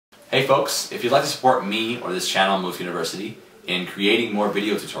Hey folks, if you'd like to support me or this channel, Moof University, in creating more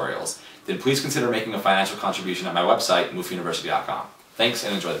video tutorials, then please consider making a financial contribution at my website, moofuniversity.com. Thanks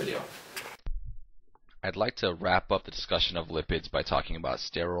and enjoy the video. I'd like to wrap up the discussion of lipids by talking about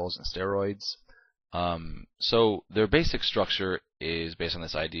sterols and steroids. So their basic structure is based on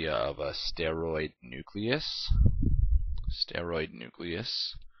this idea of a steroid nucleus,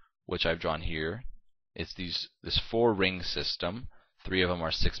 which I've drawn here. It's this 4-ring system. 3 of them are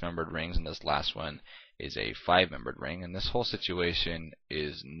 6-membered rings, and this last one is a 5-membered ring, and this whole situation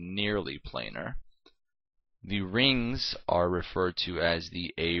is nearly planar. The rings are referred to as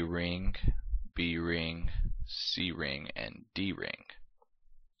the A ring, B ring, C ring, and D ring.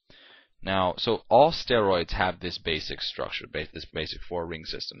 Now, so all steroids have this basic structure, this basic 4-ring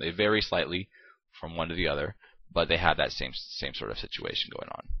system. They vary slightly from one to the other, but they have that same sort of situation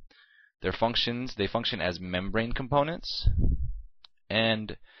going on. They function as membrane components,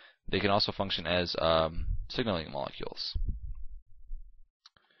 and they can also function as signaling molecules,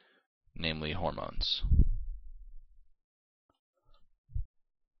 namely hormones.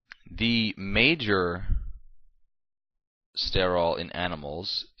 The major sterol in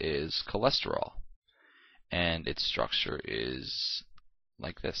animals is cholesterol, and its structure is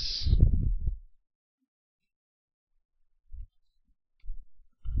like this.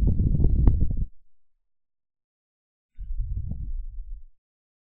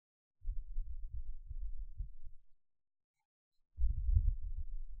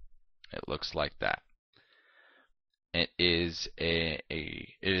 It looks like that. It is an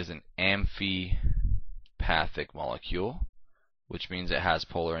amphipathic molecule, which means it has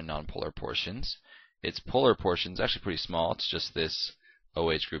polar and nonpolar portions. Its polar portion is actually pretty small. It's just this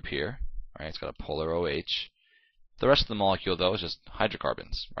OH group here. Right? It's got a polar OH. The rest of the molecule, though, is just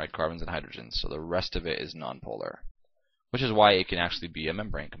hydrocarbons, right? Carbons and hydrogens. So the rest of it is nonpolar, which is why it can actually be a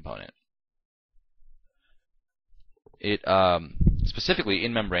membrane component. It specifically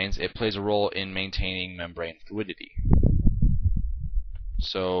in membranes, it plays a role in maintaining membrane fluidity.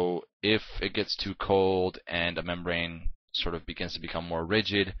 So if it gets too cold and a membrane sort of begins to become more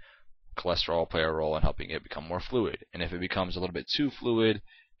rigid, cholesterol will play a role in helping it become more fluid. And if it becomes a little bit too fluid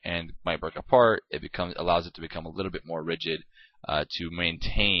and might break apart, it allows it to become a little bit more rigid to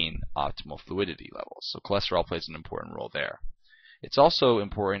maintain optimal fluidity levels. So cholesterol plays an important role there. It's also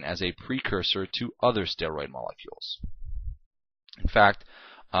important as a precursor to other steroid molecules. In fact,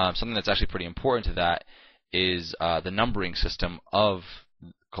 something that's actually pretty important to that is the numbering system of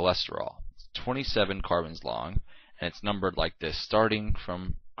cholesterol. It's 27 carbons long, and it's numbered like this, starting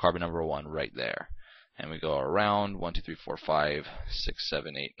from carbon number 1 right there. And we go around 1, 2, 3, 4, 5, 6,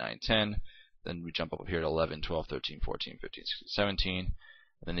 7, 8, 9, 10. Then we jump up here to 11, 12, 13, 14, 15, 16, 17. And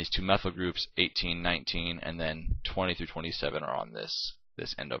then these 2 methyl groups, 18, 19, and then 20 through 27 are on this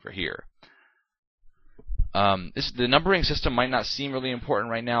end over here. The numbering system might not seem really important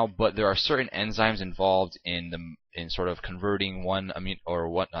right now, but there are certain enzymes involved in sort of converting one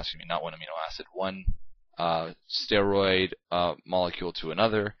steroid molecule to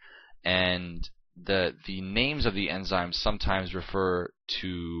another, and the names of the enzymes sometimes refer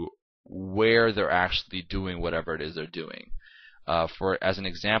to where they're actually doing whatever it is they're doing. As an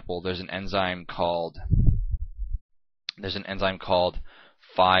example, there's an enzyme called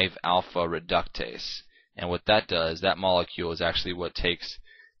 5-alpha reductase. And what that does, that molecule is actually what takes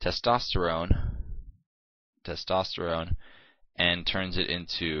testosterone and turns it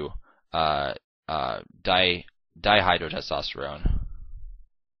into dihydrotestosterone,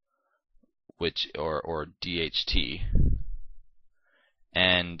 or DHT.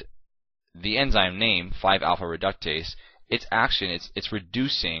 And the enzyme name 5-alpha reductase, its action, it's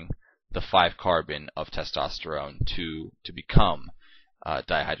reducing the 5-carbon of testosterone to become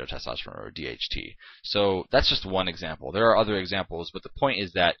dihydrotestosterone, or DHT. So that's just one example. There are other examples, but the point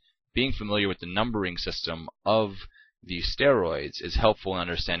is that being familiar with the numbering system of the steroids is helpful in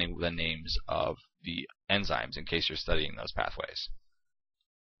understanding the names of the enzymes in case you're studying those pathways.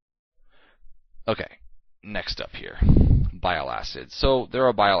 Okay, next up here, bile acids. So there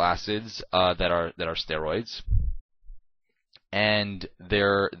are bile acids that are steroids, and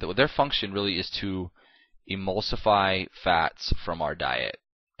their function really is to emulsify fats from our diet.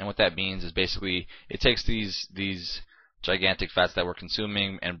 And what that means is basically it takes these gigantic fats that we're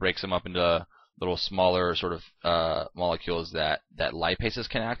consuming and breaks them up into little smaller sort of molecules that lipases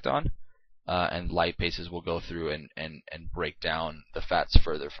can act on, and lipases will go through and break down the fats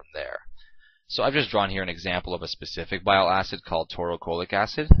further from there. So I've just drawn here an example of a specific bile acid called taurocholic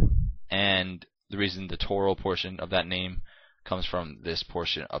acid, and the reason the taural portion of that name comes from this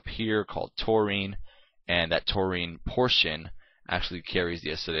portion up here called taurine, and that taurine portion actually carries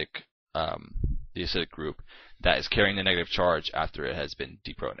the acidic group that is carrying the negative charge after it has been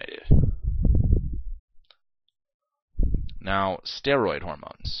deprotonated. Now, steroid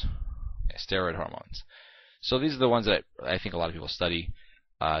hormones. Okay, steroid hormones. So these are the ones that I think a lot of people study.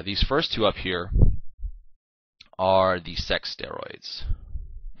 These first two up here are the sex steroids,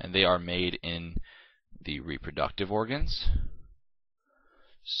 and they are made in the reproductive organs.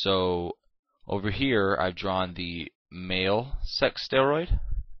 So over here I've drawn the male sex steroid,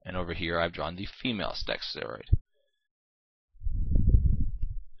 and over here I've drawn the female sex steroid.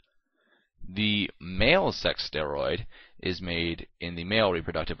 The male sex steroid is made in the male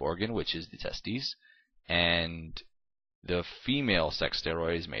reproductive organ, which is the testes, and the female sex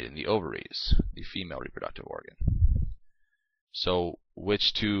steroid is made in the ovaries, the female reproductive organ. So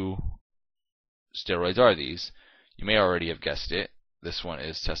which two steroids are these? You may already have guessed it. This one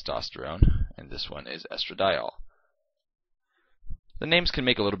is testosterone, and this one is estradiol. The names can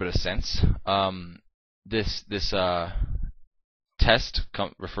make a little bit of sense. This test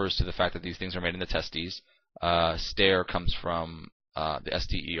refers to the fact that these things are made in the testes. Ster comes from the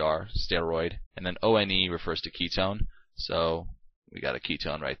S-T-E-R, steroid, and then O-N-E refers to ketone. So we got a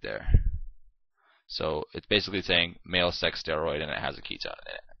ketone right there. So it's basically saying male sex steroid, and it has a ketone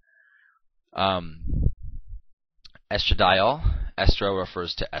in it. Estradiol, estro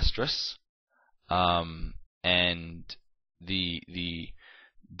refers to estrus, and the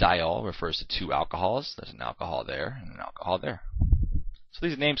diol refers to two alcohols. There's an alcohol there and an alcohol there. So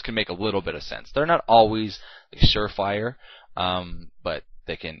these names can make a little bit of sense. They're not always like surefire, but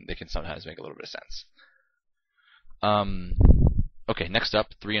they can sometimes make a little bit of sense. Okay, next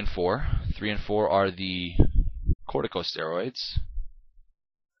up, 3 and 4. 3 and 4 are the corticosteroids,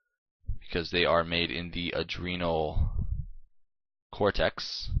 because they are made in the adrenal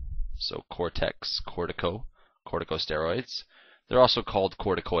cortex. So cortex, corticosteroids. They're also called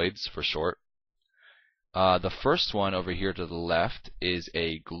corticoids for short. The first one over here to the left is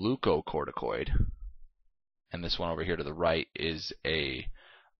a glucocorticoid, and this one over here to the right is a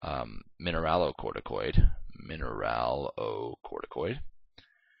mineralocorticoid.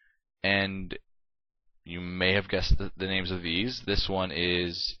 And you may have guessed the names of these. This one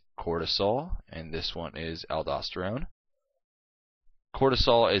is cortisol, and this one is aldosterone.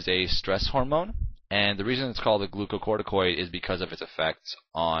 Cortisol is a stress hormone, and the reason it's called a glucocorticoid is because of its effects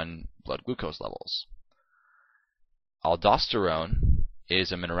on blood glucose levels. Aldosterone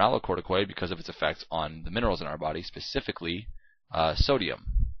is a mineralocorticoid because of its effects on the minerals in our body, specifically sodium.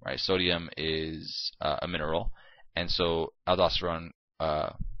 Right? Sodium is a mineral, and so aldosterone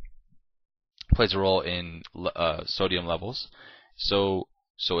plays a role in sodium levels. So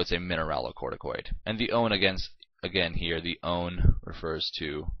it's a mineralocorticoid. And the one again here, the one refers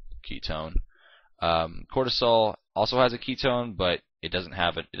to ketone. Cortisol also has a ketone, but it doesn't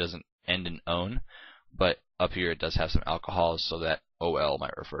end in one. But up here it does have some alcohols, so that OL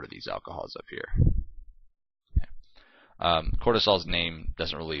might refer to these alcohols up here. Cortisol's name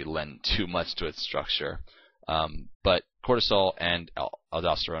doesn't really lend too much to its structure, but cortisol and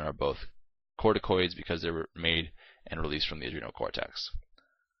aldosterone are both corticoids because they're made and released from the adrenal cortex.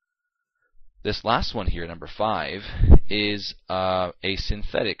 This last one here, number 5, is a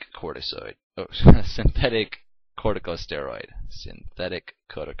synthetic corticosteroid. Synthetic corticosteroid,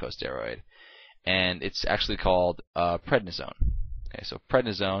 and it's actually called prednisone. Okay, so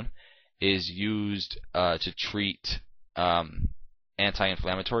prednisone is used to treat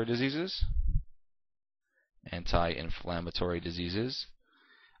anti-inflammatory diseases,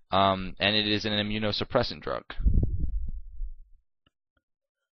 and it is an immunosuppressant drug.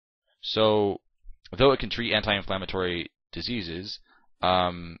 So, though it can treat anti-inflammatory diseases,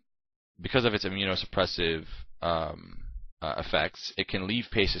 because of its immunosuppressive effects, it can leave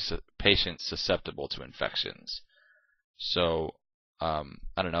patients susceptible to infections. So, I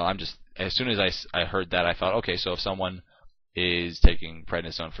don't know. As soon as I heard that, I thought, okay, so if someone is taking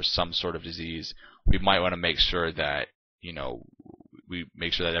prednisone for some sort of disease, we might want to make sure that we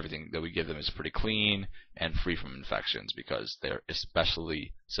make sure that everything that we give them is pretty clean and free from infections, because they're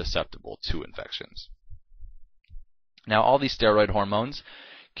especially susceptible to infections. Now, all these steroid hormones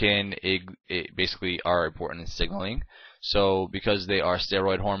basically are important in signaling. So, because they are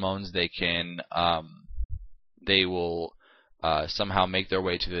steroid hormones, they will somehow make their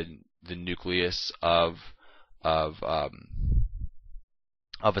way to the nucleus of a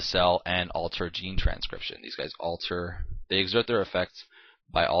cell and alter gene transcription. These guys they exert their effects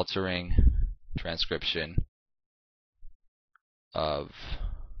by altering transcription of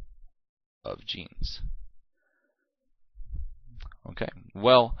genes. Okay,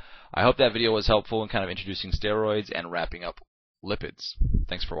 well, I hope that video was helpful in kind of introducing steroids and wrapping up lipids.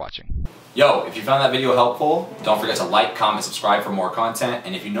 Thanks for watching. Yo, if you found that video helpful, don't forget to like, comment, subscribe for more content.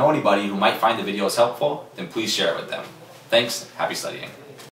 And if you know anybody who might find the videos helpful, then please share it with them. Thanks. Happy studying.